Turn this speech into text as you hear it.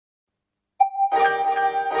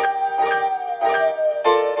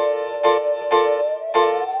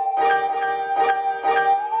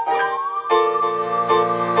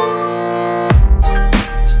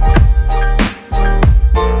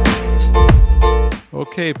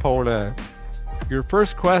Okay, Paula, your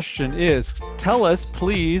first question is, tell us,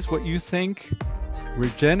 please, what you think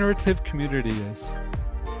regenerative community is.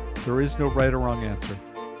 There is no right or wrong answer.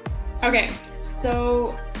 Okay,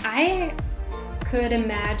 so I could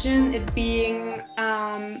imagine it being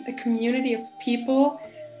a community of people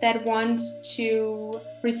that want to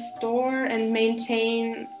restore and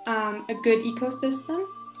maintain a good ecosystem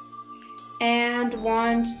and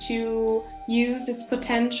want to use its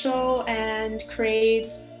potential and create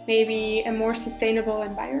maybe a more sustainable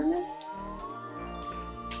environment.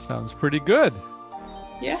 Sounds pretty good.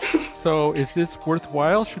 Yeah. So is this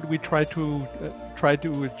worthwhile? Should we try to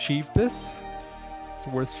achieve this? It's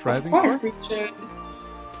worth striving Of course for? we should.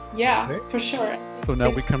 Yeah, Okay. for sure. So now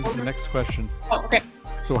we come to the next question. Oh, okay.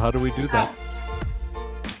 So how do we do that?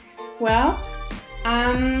 Well,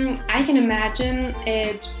 I can imagine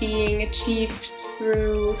it being achieved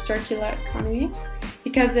through circular economy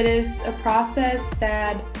because it is a process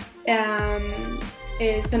that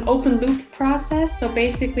is an open loop process. So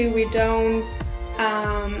basically we don't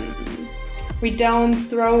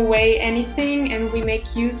throw away anything, and we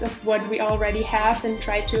make use of what we already have and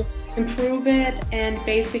try to improve it and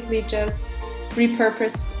basically just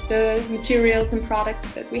repurpose the materials and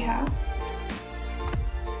products that we have.